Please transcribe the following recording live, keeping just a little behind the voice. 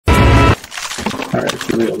Alright,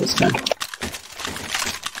 for real this time.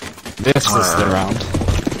 This is the round.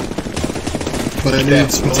 But I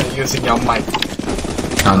need some... using your mic.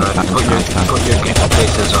 Put your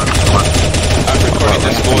interfaces on. I'm recording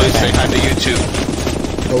this, boys. Say hi to YouTube.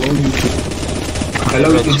 Hello, YouTube. Hello,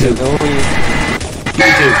 YouTube.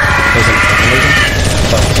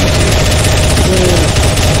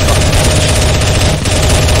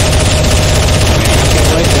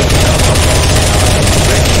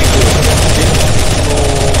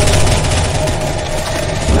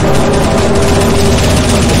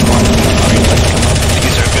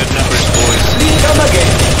 These are good numbers, boys.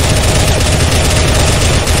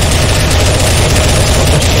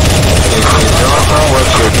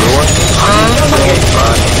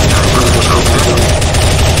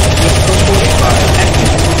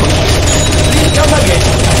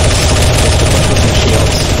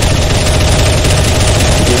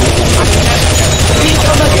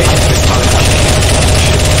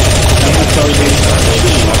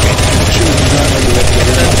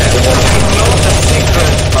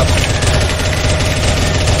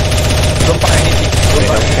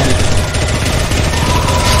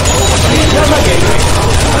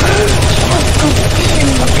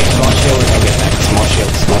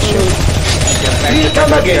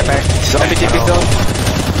 What you're Get back. Zombie TP zone.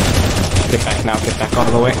 Get back now, get back all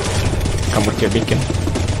the way. Come with your beacon.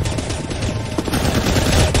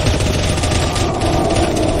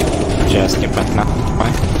 Just get back now.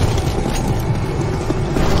 Fine.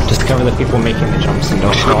 Just cover the people making the jumps and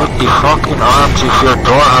don't go Shoot the fucking arms if you're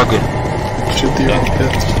door hugging. Shoot the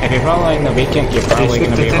armpits. If you're rolling the beacon, you're probably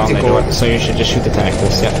going to be around the door, so you should just shoot the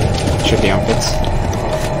tentacles, yeah. Shoot the armpits.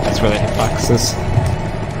 That's where the hitbox is.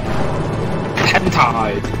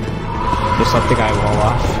 Pentide. Just let the guy wall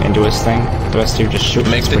off and do his thing. The rest of you just shoot.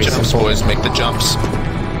 Make the jumps, boys. Make the jumps.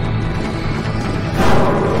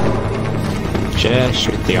 Just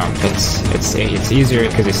shoot the armpits. It's easier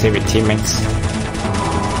because you save your teammates.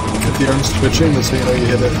 If the arm's twitching, that's how you know you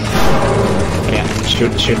hit it. Yeah, shoot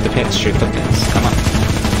the pits, shoot the pits. Come on.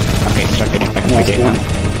 Okay, start getting back to the gate now.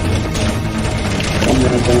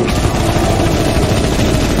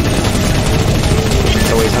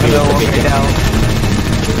 It's always be with the beacon.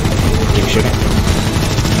 Keep shooting.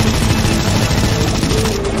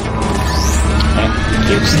 And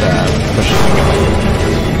use the push.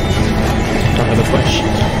 Cover the push.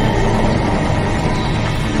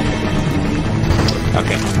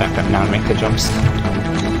 Okay, back up now and make the jumps.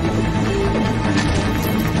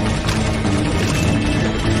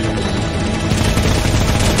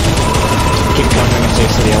 Keep covering until you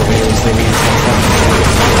see the elevators leaving in front of them.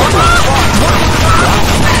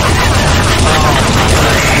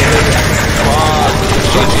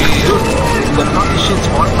 The fucking shit's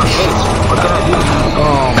on my face. What can I do?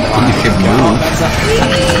 Oh my god, that's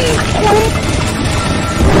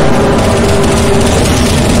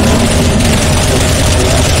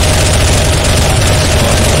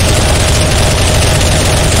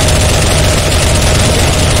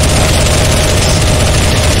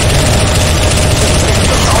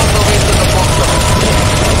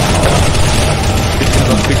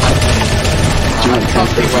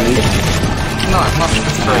No, I'm not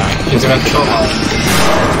transferring. he's gonna kill him.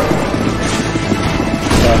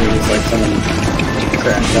 He's like someone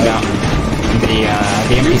crashed out. The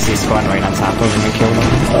NPC spawned right on top of him and killed him.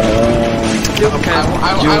 Okay,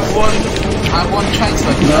 I want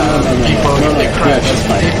transfer. People, if they crash.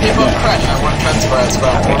 If people crash, I want transfer as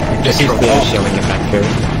well. Okay, just use the shield and get back here.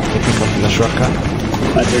 You can go from the shortcut.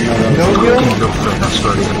 I didn't know that.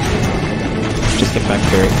 Just get back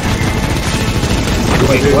here.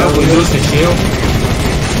 Wait, what? We lose the shield?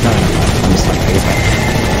 No, I'm just like, take it back.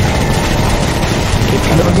 Keep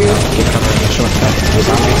covering the shortcut to the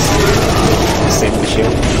zombies. Save the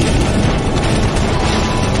shield.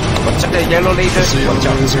 Watch out, the yellow leaders. Watch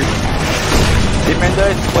out.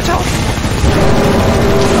 Defenders, watch out.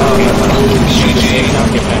 GG. Now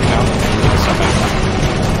get back now. Start back now.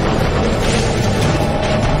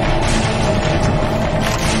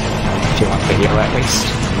 If you want the heal at least.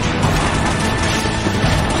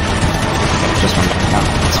 Just one back now,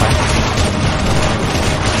 that's fine.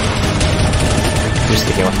 Just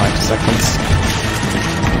to heal 5 seconds.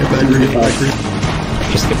 Get back, read.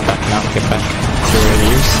 Just get back now, get back to where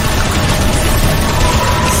you use.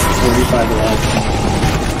 45 alive.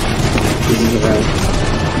 This is around.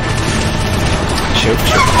 Shoot.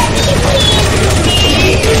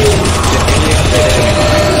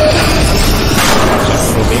 Just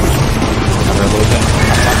a little bit. Cover a little bit.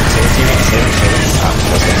 Save it. Stop.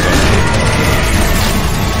 Let's go.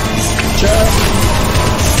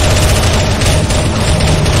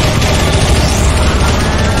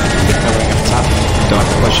 Keep covering up top.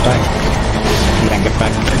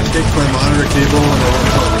 take my monitor cable and I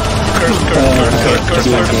won't tell you.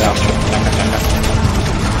 Just back to the outfit.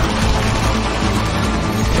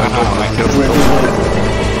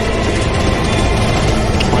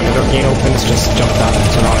 When the gate opens, just jump down and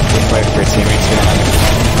turn on a free fire for your teammates. You're gonna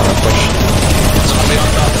have a push. Zombie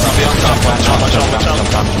on top, zombie on top. Watch out. Jump down.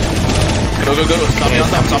 Go. Zombie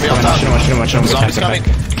on top, zombie on top. Shoot him. Zombie's coming.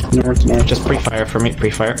 North. Just pre-fire for me,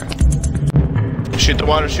 pre-fire. Shoot the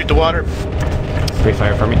water.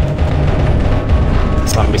 Pre-fire for me.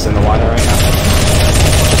 Zombies in the water right now.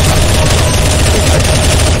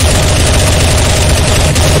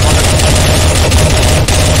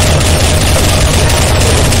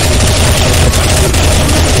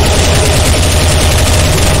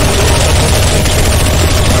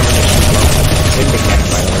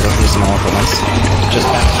 Just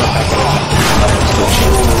back at it.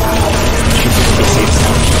 Shoot the seats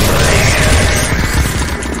now.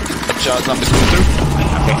 Shot zombies coming through.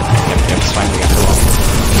 Okay, yep, it's fine, we got the wall.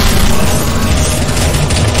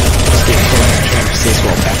 Just keep pulling your NPCs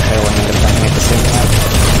while backpedaling and defending at the same time.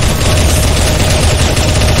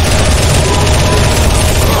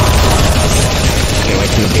 Stay away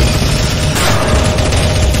from the beacon.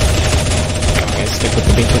 Okay, stick with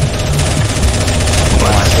the beacon.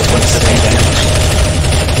 This one's the same damage.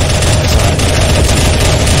 That's alright.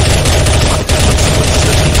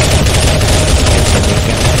 It's a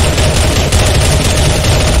beacon.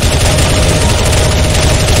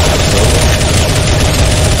 Absolutely.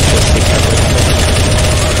 Just be careful with it.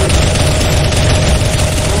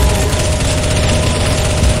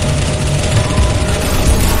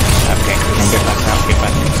 Okay, we can get back now, get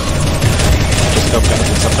back. Just go back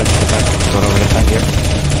to something to defend. Don't over defend here.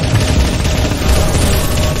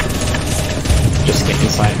 Just get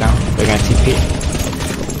inside now. They're gonna TP.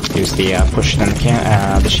 Use the push and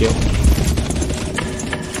the shield.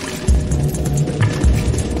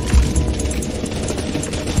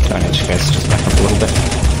 Don't edge guys, just back up a little bit.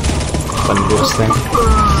 Let him do his thing.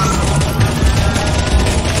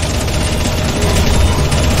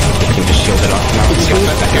 You can just shield it off now. Let's go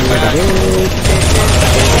back.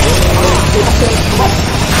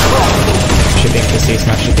 Shoot the NPCs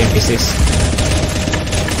now, shoot the NPCs.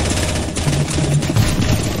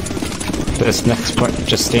 This next point,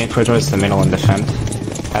 just stay towards the middle and defend.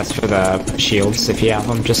 As for the shields, if you have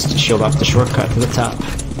them, just shield off the shortcut to the top.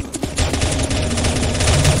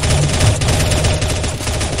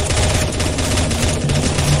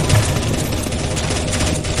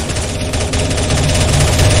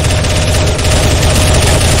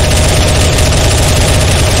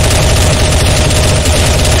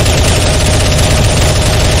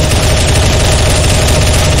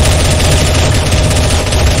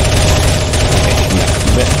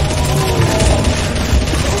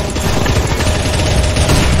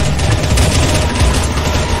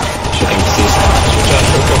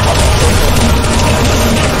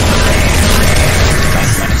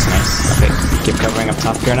 Keep covering up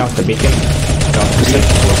top here now with the beacon. Don't lose it.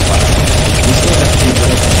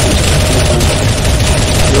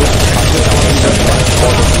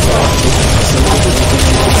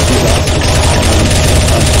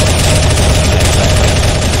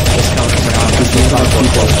 Just come around.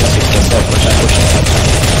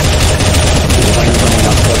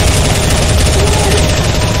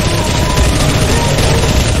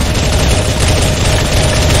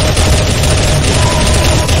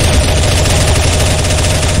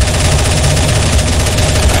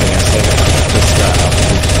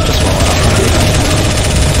 Just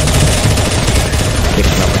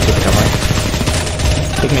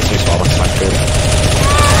Ignition's wall looks like good.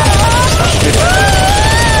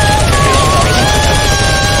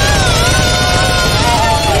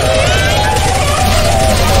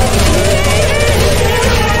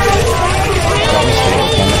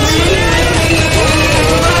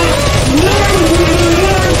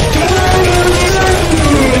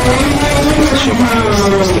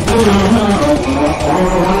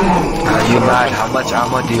 Are you mad? How much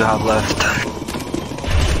ammo do you have left?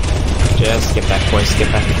 Just get back, boys,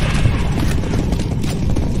 get back.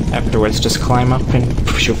 Afterwards, just climb up and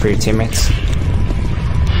shoot for your teammates.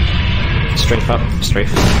 Strafe up,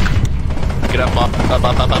 strafe. Get up.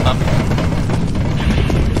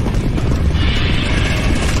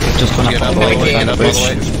 Just went up all the way, get up all the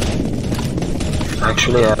way.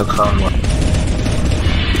 Actually, I have found one.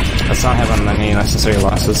 Let's not have any necessary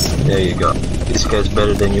losses. There you go. This guy's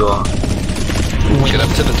better than you are. Get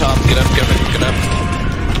up to the top, get up.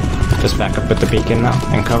 Just back up with the beacon now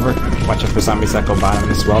and cover. Watch out for zombies that go bottom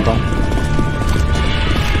as well, though.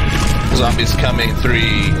 Zombies coming.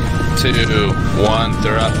 3, 2, 1.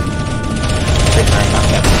 They're up.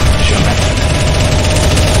 Shoot them back.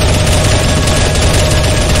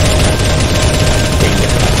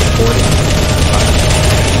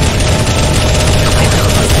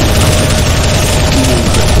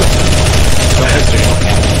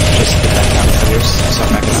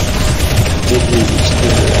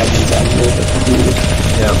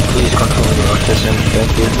 Autism,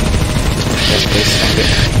 thank you. Yes, please, thank you.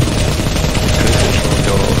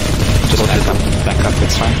 Just back up,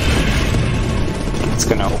 it's fine. It's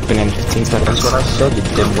gonna open in 15 seconds. That's what I said, you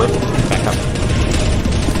dimwit. Back up.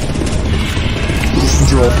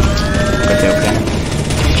 Draw. Got the cannon.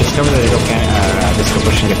 Just cover the cannon, just go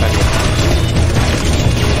push and get back up.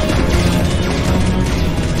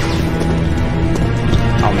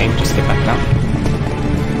 I'll maybe just get back down.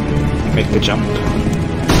 Make the jump.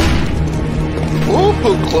 Ooh,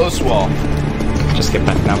 close wall. Just get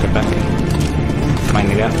back now, get back. Mind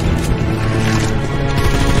the gap.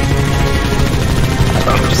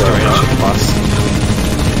 Just go right into the boss.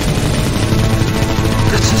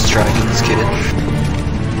 This is Dragon's kid.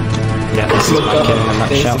 Yeah, this is my kid in a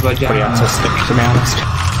nutshell. Ordiaxer stick, to be honest.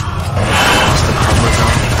 What's the cover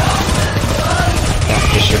zone?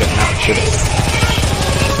 Yeah, just shoot it now, shoot it.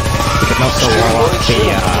 You can also wall off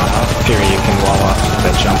the Fury, you can wall off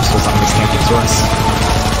the jump so zombies can't get to us.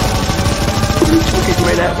 Looking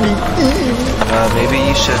right at me. Maybe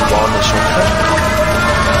you should wall the shortcut?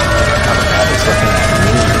 He's looking at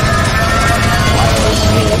me. Why was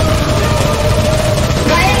me?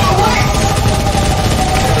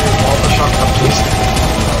 Wall the shotgun, please.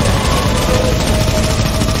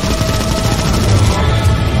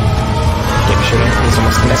 Keep shooting, he's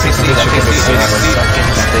almost missing. Second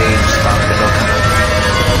stage, stop the look.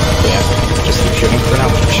 Yeah, just keep shooting for now,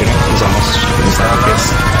 keep shooting. He's almost inside the base.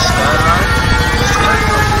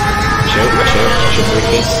 Shoot the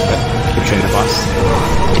base, but keep shooting the boss.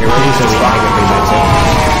 You're ready to spawn and bring that too.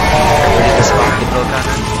 You're ready to spawn the look at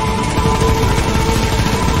it?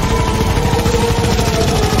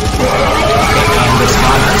 And the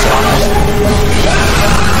spawn.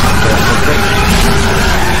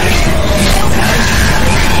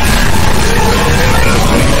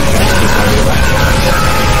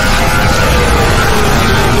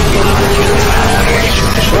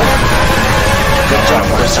 Good job,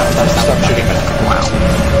 stop shooting it. Wow.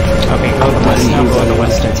 Okay, go to the west now, go to the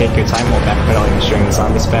west and take your time while backpedaling and shooting the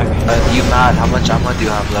zombies back. You mad? How much ammo do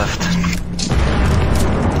you have left?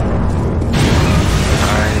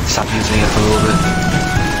 Alright, stop using it for a little bit.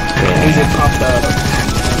 Use it pop the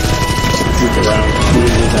juke around.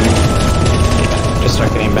 Just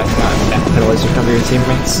start getting back now and backpedal as you cover your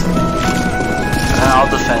teammates. I'll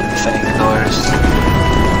defend the doors.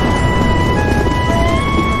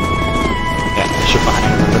 Yeah, shoot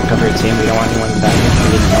behind and recover your team, we don't want anyone back.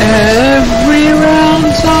 Every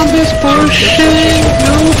round zombies pushing,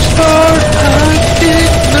 no start,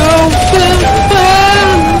 hiding, no defending.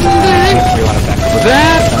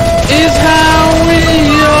 That is how we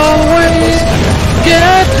always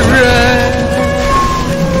get right.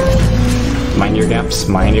 Mind your gaps,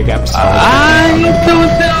 mind your gaps. I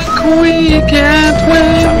don't think we can't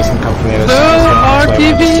win. Zombies can come from the other So side. our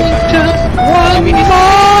TV just one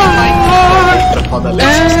more.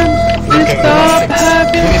 And we stop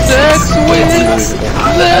having sex with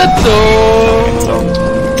the door.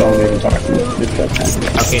 Don't even talk to me. It's that time.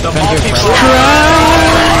 Okay, defend your friend.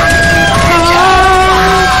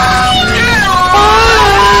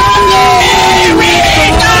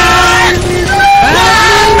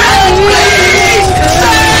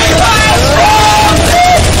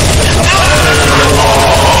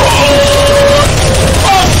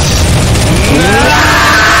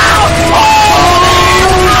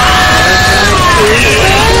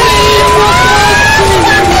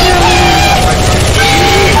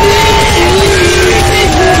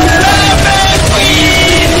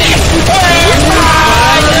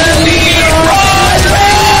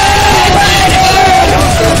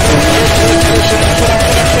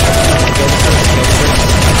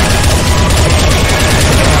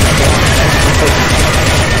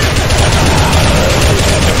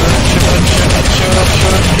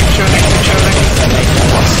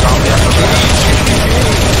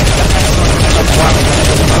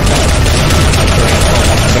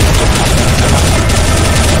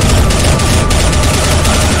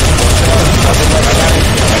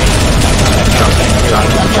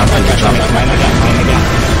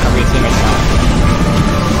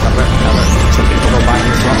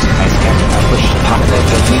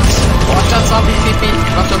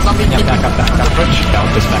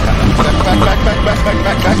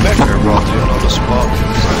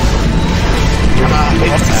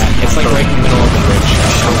 It's like right in the middle of the bridge.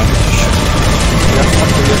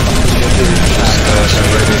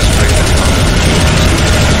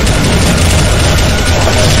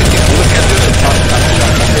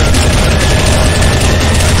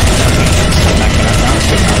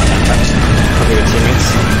 Cover your teammates.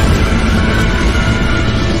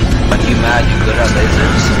 Are you mad? You good at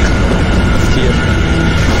lasers? Here.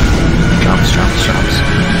 Jumps.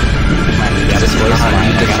 Yeah, this boy's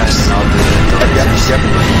flying Defense against. and I'll do the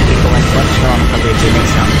People in front, turn on cover your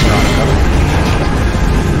teammates down, turn on cover.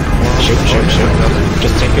 Shoot.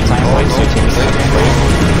 Just take your time, wait, so your teammates are coming for you.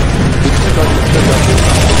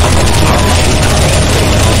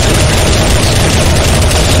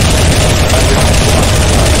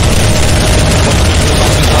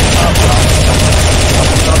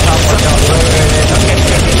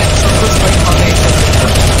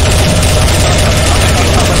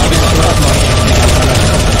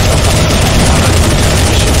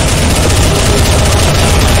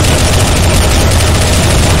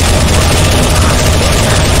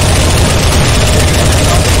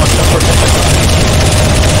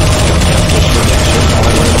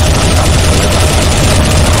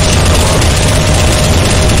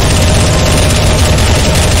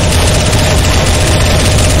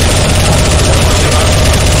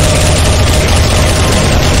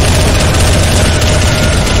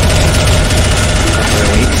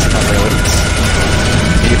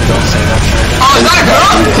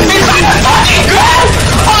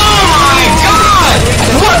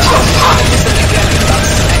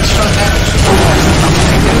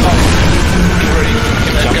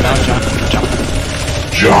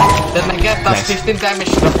 Then I get that 15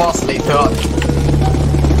 damage to the boss later on.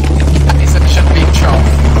 It's a big chop.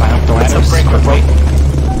 Climb up the It's a ladders break quickly.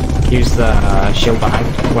 Use the shield behind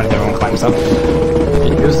when everyone climbs up.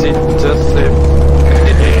 Use it, just save.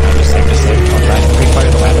 Just save. Alright,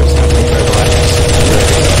 pre-fire the ladders. Pre-fire the ladders.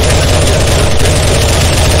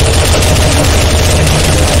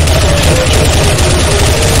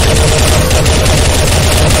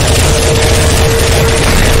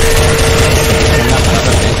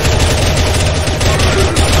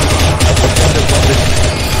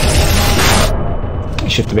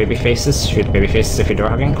 Shoot the baby faces if you're door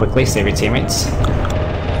hugging. Quickly, save your teammates. Keep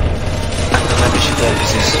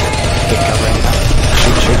covering that.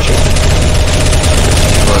 Shoot.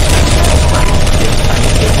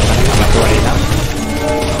 I'm not ready now.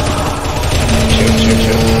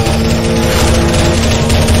 Shoot.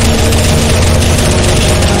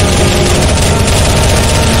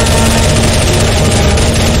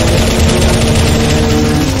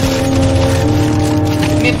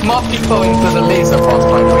 Need more people into the laser box,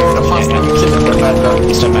 by the way. The faster you kill it, the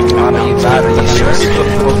better. Step back now. Are you sure?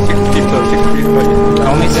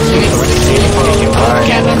 Only 6 people.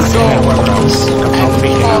 Cannons go.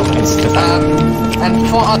 And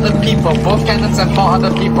 4 other people. Both cannons and 4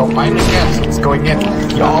 other people. Mind the gaps. It's going in.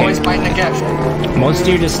 You always mind the gaps. Most of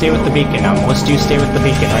you just stay with the beacon now. Most of you stay with the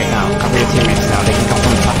beacon right now. Cover your teammates now. They can come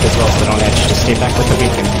from the top as well, so don't edge. Just stay back with the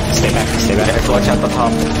beacon. Stay back. Watch out the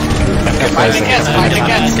top. Mind the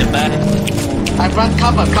gaps. I run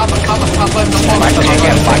cover in the wall. With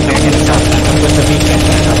the beacon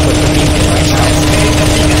right now. Stay in the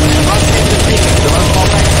beacon. Run in the beacon. Don't fall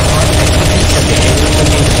back. Run in the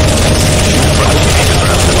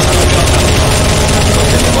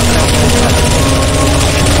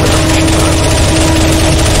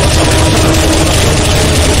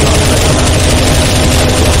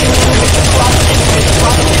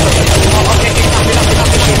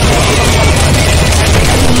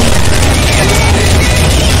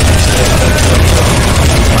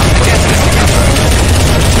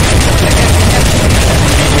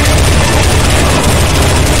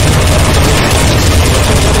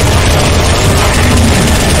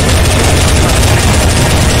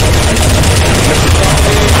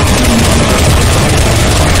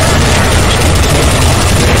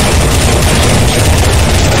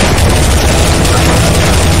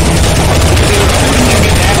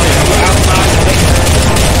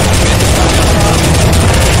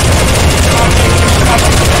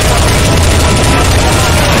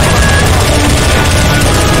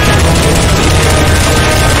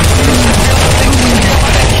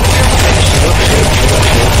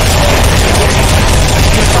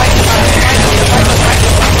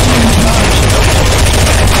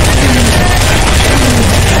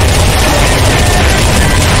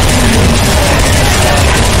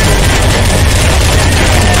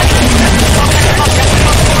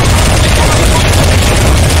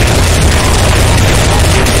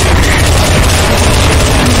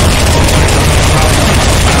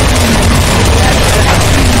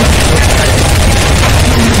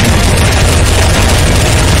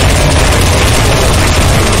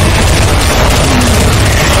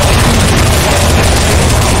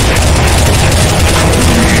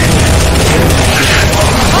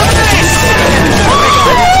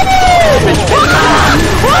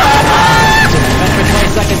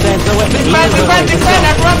Defend,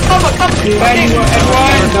 everyone cover! Everyone,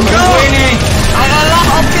 go! I got a lot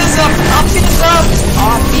of kills up! up!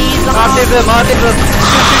 Octave them, octave them.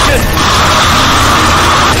 Shoot.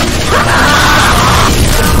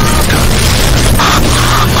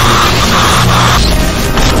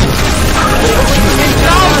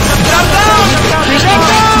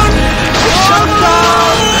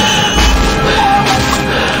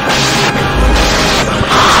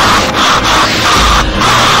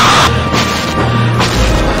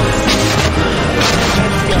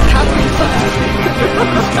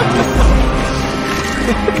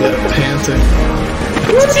 Panting.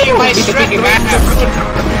 See my strength.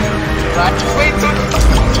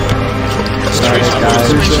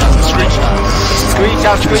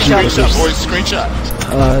 Screenshot, boys, screenshot.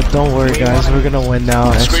 Don't worry guys, we're gonna win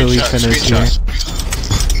now after we finish here.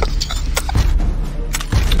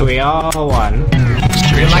 We all won.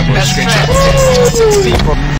 Like that strength. 6 people.